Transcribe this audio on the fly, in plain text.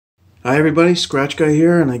Hi everybody, Scratch Guy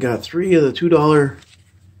here, and I got 3 of the $2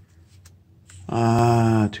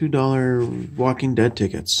 Walking Dead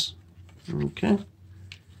tickets. Okay.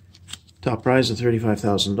 Top prize of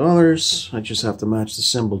 $35,000. I just have to match the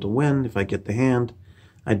symbol to win. If I get the hand,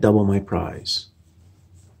 I double my prize.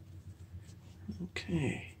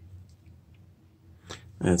 Okay.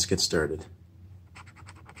 Let's get started.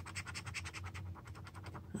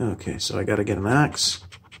 Okay, so I gotta get an axe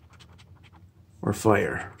or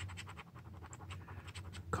fire.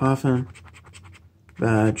 Coffin,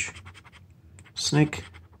 badge, snake,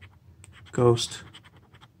 ghost,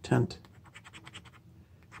 tent,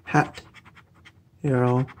 hat,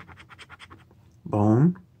 arrow,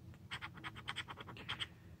 bone,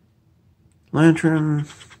 lantern,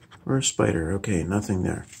 or a spider. Okay, nothing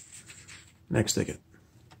there. Next ticket.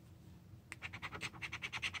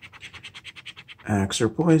 Axe or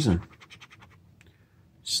poison.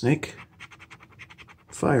 Snake,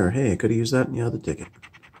 fire. Hey, I could have used that in the other ticket.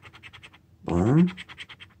 Bone,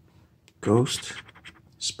 ghost,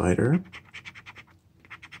 spider,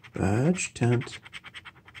 badge, tent,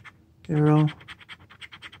 arrow,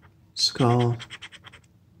 skull,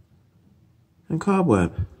 and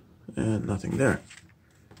cobweb. And nothing there.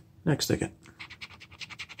 Next ticket.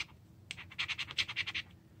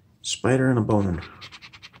 Spider and a bone.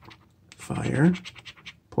 Fire,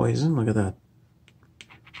 poison, look at that.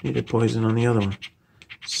 Needed poison on the other one.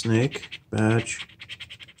 Snake, badge,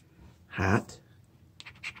 hat,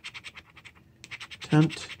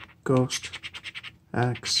 tent, ghost,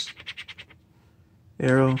 axe,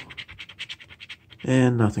 arrow,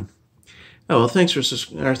 and nothing. Oh well, thanks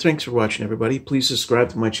for watching, everybody. Please subscribe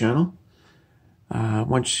to my channel.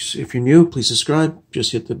 If you're new, please subscribe.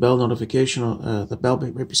 Just hit the bell notification, the bell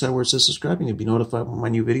right beside where it says subscribing. You'll be notified when my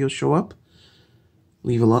new videos show up.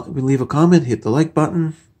 Leave a comment, hit the like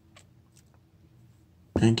button,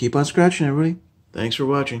 and keep on scratching, everybody. Thanks for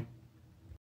watching.